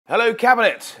Hello,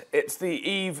 Cabinet. It's the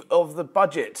eve of the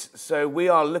budget, so we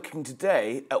are looking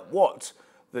today at what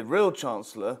the real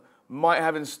Chancellor might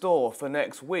have in store for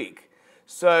next week.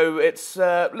 So it's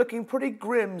looking pretty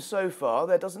grim so far.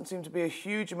 There doesn't seem to be a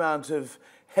huge amount of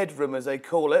headroom, as they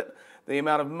call it, the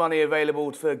amount of money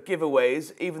available for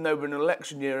giveaways, even though we're in an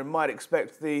election year and might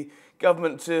expect the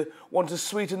government to want to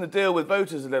sweeten the deal with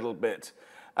voters a little bit.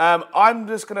 I'm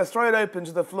just going to throw it open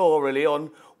to the floor, really,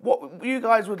 on what you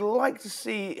guys would like to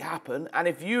see happen, and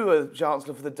if you were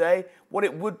Chancellor for the day, what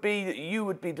it would be that you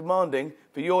would be demanding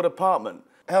for your department.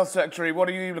 Health Secretary, what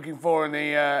are you looking for in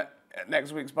the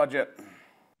next week's budget?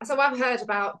 So I've heard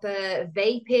about the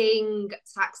vaping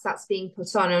tax that's being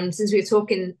put on, and since we were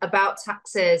talking about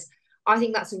taxes, I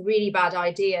think that's a really bad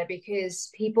idea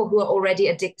because people who are already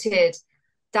addicted,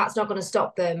 that's not going to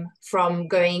stop them from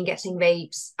going and getting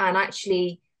vapes. And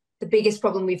actually, the biggest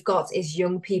problem we've got is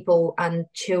young people and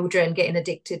children getting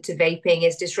addicted to vaping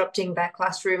is disrupting their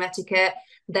classroom etiquette,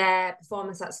 their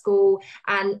performance at school.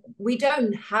 And we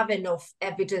don't have enough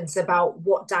evidence about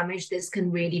what damage this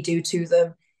can really do to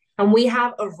them. And we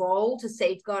have a role to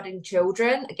safeguarding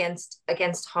children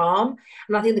against harm.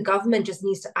 And I think the government just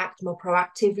needs to act more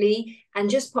proactively and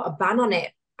just put a ban on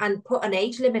it and put an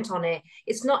age limit on it.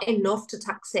 It's not enough to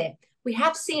tax it. We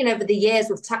have seen over the years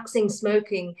with taxing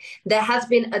smoking, there has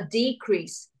been a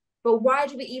decrease. But why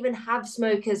do we even have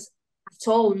smokers at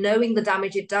all, knowing the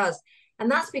damage it does? And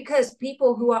that's because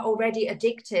people who are already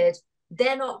addicted,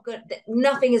 they're not good.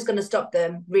 Nothing is going to stop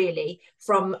them really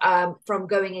from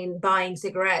going and buying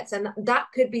cigarettes. And that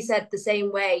could be said the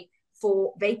same way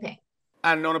for vaping.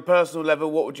 And on a personal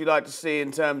level, what would you like to see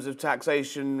in terms of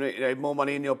taxation? You know, more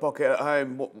money in your pocket at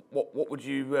home. What would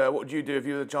you do if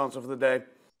you were the Chancellor for the day?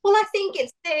 Well, I think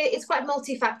it's quite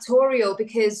multifactorial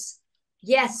because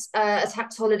yes, a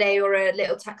tax holiday or a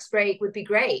little tax break would be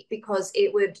great because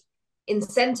it would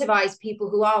incentivize people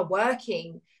who are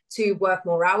working to work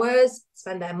more hours,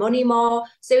 spend their money more.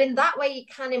 So in that way, it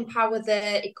can empower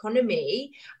the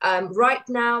economy. Right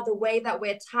now, the way that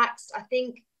we're taxed, I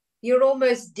think you're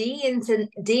almost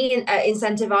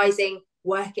de-incentivizing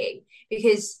working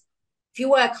because if you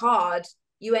work hard,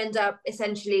 you end up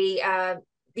essentially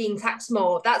being taxed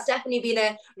more. That's definitely been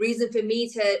a reason for me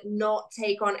to not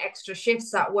take on extra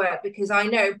shifts at work because I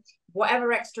know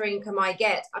whatever extra income I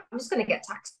get, I'm just going to get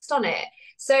taxed on it.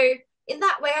 So in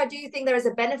that way, I do think there is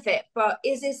a benefit, but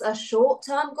is this a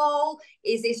short-term goal?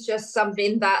 Is this just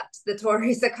something that the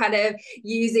Tories are kind of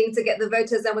using to get the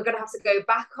voters and we're going to have to go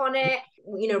back on it?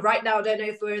 You know, right now, I don't know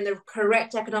if we're in the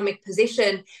correct economic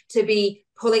position to be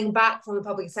pulling back from the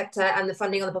public sector and the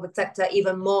funding on the public sector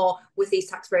even more with these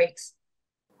tax breaks.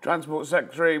 Transport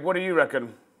Secretary, what do you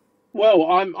reckon?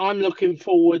 Well, I'm looking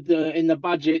forward in the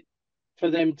budget for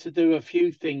them to do a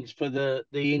few things for the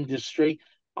industry.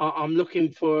 I'm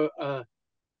looking for,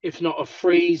 if not a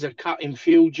freeze, a cut in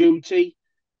fuel duty.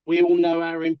 We all know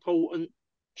how important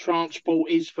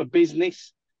transport is for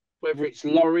business, whether it's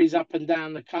lorries up and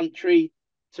down the country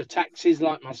to taxis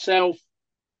like myself.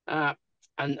 And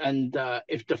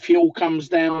if the fuel comes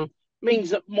down,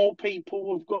 means that more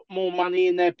people have got more money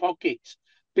in their pockets.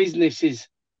 Businesses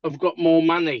have got more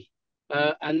money.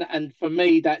 And for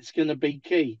me, that's going to be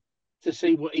key to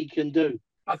see what he can do.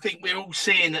 I think we're all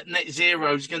seeing that net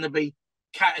zero is going to be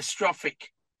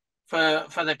catastrophic for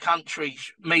the country,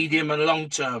 medium and long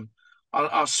term.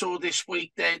 I saw this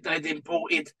week they'd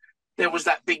imported, there was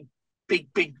that big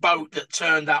boat that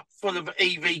turned up full of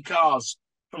EV cars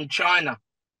from China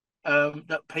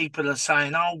that people are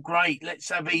saying, oh, great, let's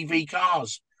have EV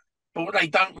cars. But what they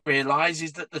don't realise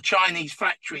is that the Chinese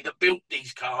factory that built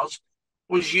these cars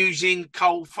was using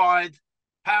coal-fired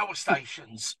power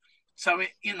stations. So,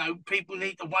 people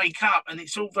need to wake up, and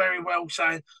it's all very well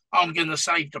saying, I'm going to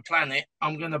save the planet,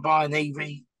 I'm going to buy an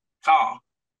EV car.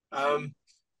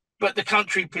 But the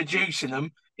country producing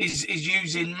them is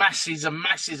using masses and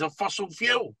masses of fossil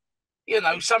fuel.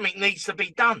 Something needs to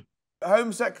be done.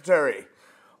 Home Secretary,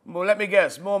 well, let me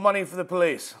guess, more money for the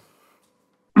police.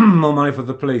 More money for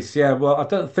the police, yeah. Well, I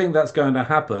don't think that's going to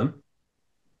happen.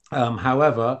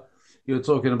 However, you're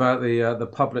talking about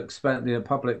the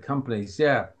public companies,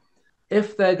 yeah.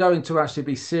 If they're going to actually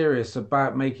be serious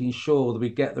about making sure that we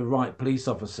get the right police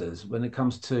officers when it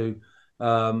comes to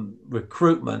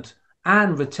recruitment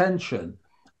and retention,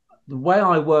 the way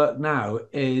I work now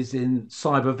is in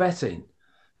cyber vetting.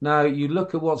 Now, you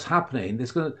look at what's happening,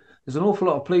 there's an awful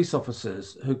lot of police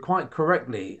officers who quite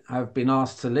correctly have been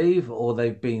asked to leave, or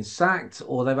they've been sacked,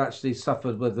 or they've actually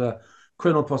suffered with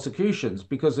criminal prosecutions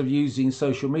because of using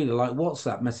social media like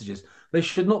WhatsApp messages. They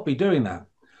should not be doing that.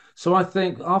 So I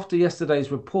think after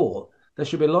yesterday's report, there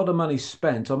should be a lot of money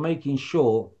spent on making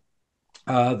sure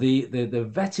the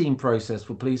vetting process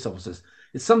for police officers.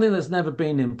 It's something that's never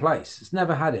been in place. It's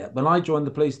never had it. When I joined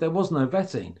the police, there was no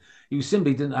vetting. You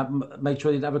simply didn't have make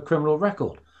sure you didn't have a criminal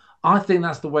record. I think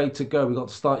that's the way to go. We've got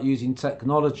to start using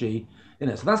technology in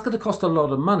it. So that's going to cost a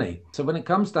lot of money. So when it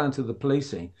comes down to the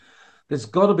policing, there's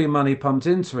got to be money pumped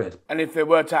into it. And if there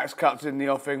were tax cuts in the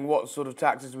offing, what sort of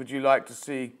taxes would you like to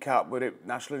see cut? Would it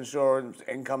national insurance,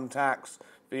 income tax,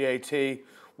 VAT?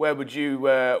 Where would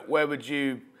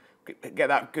you get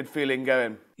that good feeling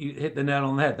going? You hit the nail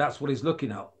on the head. That's what he's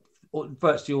looking at.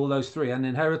 Virtually all those three, and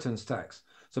inheritance tax.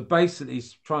 So basically,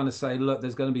 he's trying to say, look,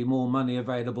 there's going to be more money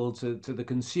available to the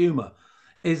consumer.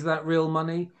 Is that real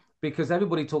money? Because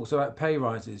everybody talks about pay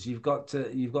rises. You've got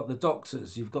the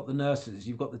doctors, you've got the nurses,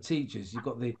 you've got the teachers, you've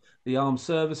got the armed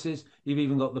services, you've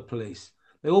even got the police.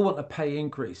 They all want a pay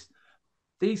increase.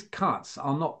 These cuts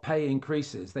are not pay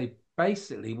increases. They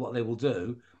basically, what they will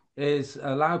do is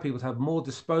allow people to have more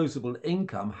disposable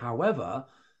income. However,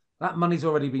 that money's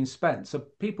already been spent, so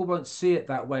people won't see it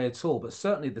that way at all. But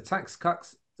certainly, the tax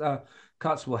cuts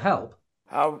will help.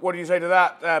 What do you say to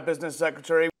that, Business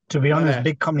Secretary? To be honest,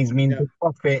 big companies mean big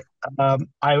profit. I'm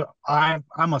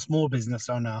a small business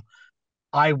owner.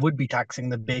 I would be taxing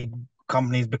the big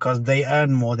companies because they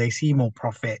earn more, they see more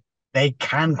profit, they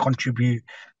can contribute.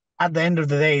 At the end of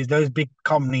the day, those big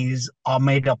companies are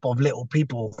made up of little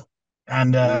people,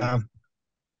 and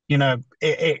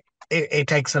it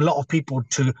takes a lot of people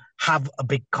to have a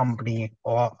big company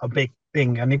or a big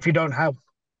thing. And if you don't help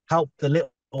the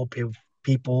little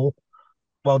people,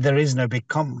 well, there is no big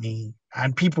company.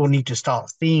 And people need to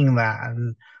start seeing that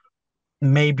and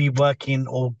maybe working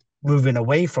or moving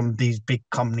away from these big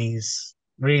companies,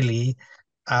 really,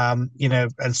 and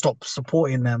stop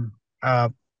supporting them.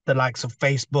 The likes of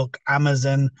Facebook,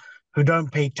 Amazon, who don't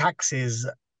pay taxes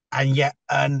and yet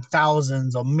earn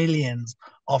thousands or millions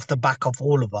off the back of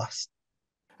all of us.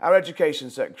 Our Education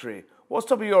Secretary, what's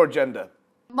top of your agenda?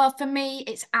 Well, for me,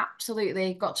 it's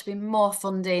absolutely got to be more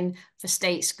funding for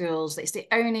state schools. It's the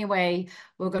only way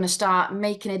we're going to start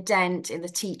making a dent in the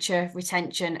teacher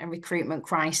retention and recruitment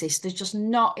crisis. There's just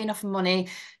not enough money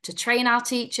to train our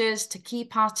teachers, to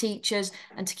keep our teachers,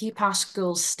 and to keep our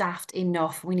schools staffed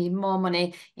enough. We need more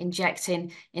money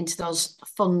injecting into those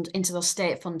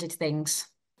state-funded things.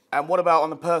 And what about on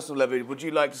the personal level? Would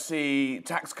you like to see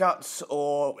tax cuts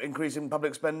or increase in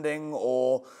public spending,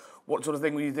 or what sort of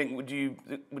thing would you think would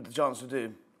the Chancellor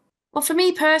do? Well, for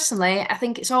me personally, I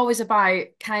think it's always about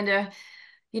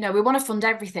we want to fund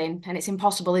everything and it's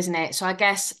impossible, isn't it? So I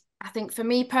think for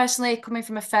me personally, coming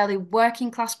from a fairly working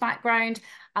class background,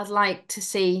 I'd like to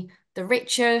see the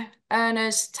richer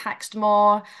earners taxed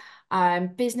more,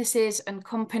 businesses and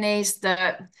companies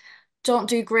that don't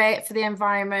do great for the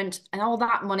environment, and all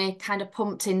that money kind of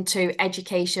pumped into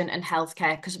education and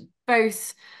healthcare, because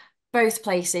both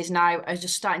places now are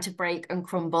just starting to break and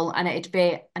crumble, and it'd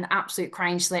be an absolute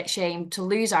crying shame to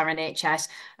lose our NHS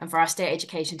and for our state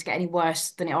education to get any worse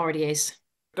than it already is.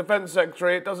 Defence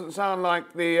Secretary, it doesn't sound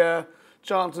like the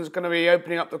Chancellor's going to be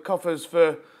opening up the coffers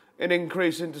for an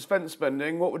increase in defence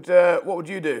spending. What would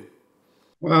you do?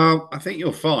 Well, I think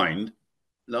you'll find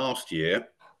last year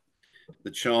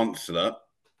the Chancellor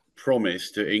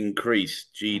promised to increase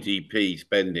GDP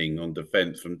spending on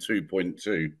defence from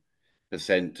 2.2% to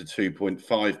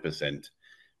 2.5%.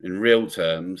 In real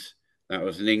terms, that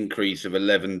was an increase of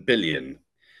 11 billion.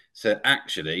 So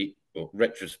actually, or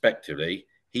retrospectively,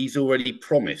 he's already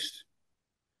promised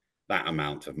that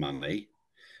amount of money.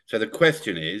 So the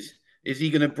question is he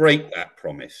going to break that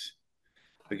promise?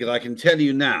 Because I can tell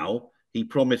you now, he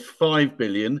promised 5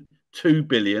 billion, 2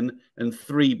 billion and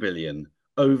 3 billion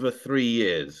over 3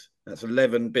 years. That's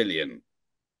 11 billion.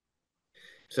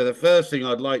 So the first thing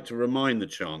I'd like to remind the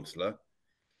Chancellor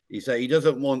is that he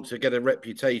doesn't want to get a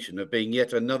reputation of being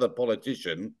yet another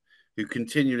politician who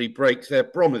continually breaks their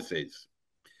promises.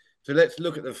 So let's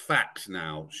look at the facts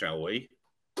now, shall we?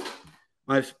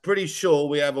 I'm pretty sure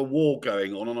we have a war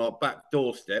going on our back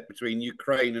doorstep between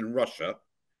Ukraine and Russia.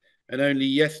 And only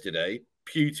yesterday,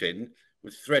 Putin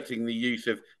was threatening the use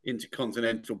of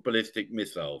intercontinental ballistic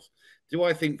missiles. Do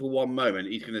I think for one moment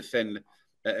he's going to send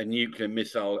a nuclear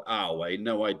missile our way?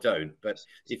 No, I don't. But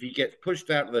if he gets pushed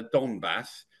out of the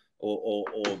Donbass or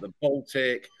the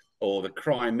Baltic or the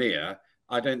Crimea,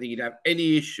 I don't think he'd have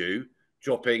any issue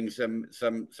dropping some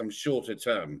shorter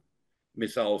term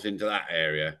missiles into that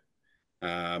area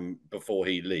before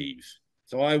he leaves.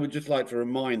 So I would just like to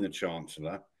remind the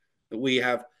Chancellor that we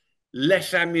have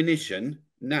less ammunition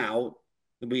now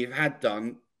than we've had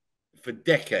done for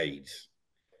decades.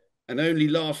 And only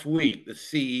last week, the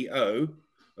CEO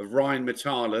of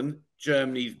Rheinmetall,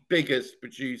 Germany's biggest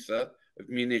producer of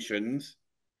munitions,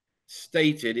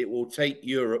 stated it will take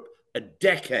Europe a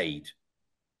decade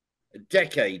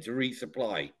to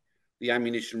resupply the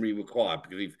ammunition we require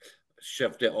because we've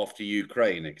shoved it off to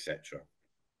Ukraine, etc.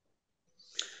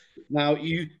 Now,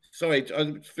 sorry,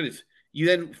 I finished.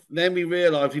 Then we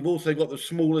realised we've also got the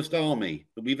smallest army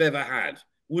that we've ever had.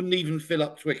 Wouldn't even fill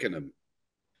up Twickenham.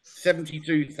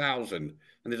 72,000, and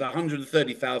there's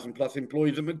 130,000 plus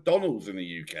employees at McDonald's in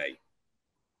the UK.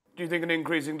 Do you think an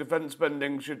increasing defence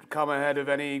spending should come ahead of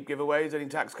any giveaways, any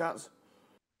tax cuts?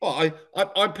 Well,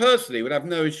 I personally would have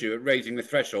no issue at raising the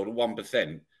threshold of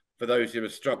 1% for those who are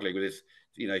struggling with this,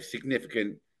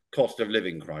 significant cost of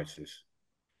living crisis.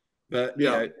 But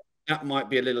that might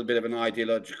be a little bit of an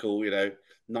ideological,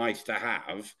 nice to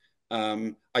have.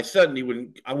 I certainly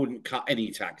wouldn't cut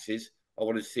any taxes. I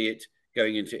want to see it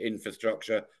going into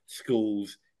infrastructure,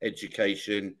 schools,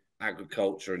 education,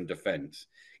 agriculture, and defence.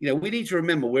 We need to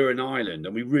remember we're an island,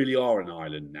 and we really are an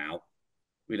island now.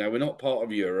 We're not part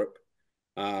of Europe.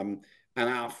 And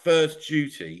our first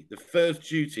duty, the first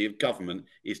duty of government,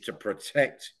 is to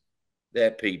protect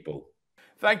their people.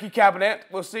 Thank you, Cabinet.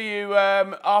 We'll see you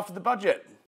after the budget.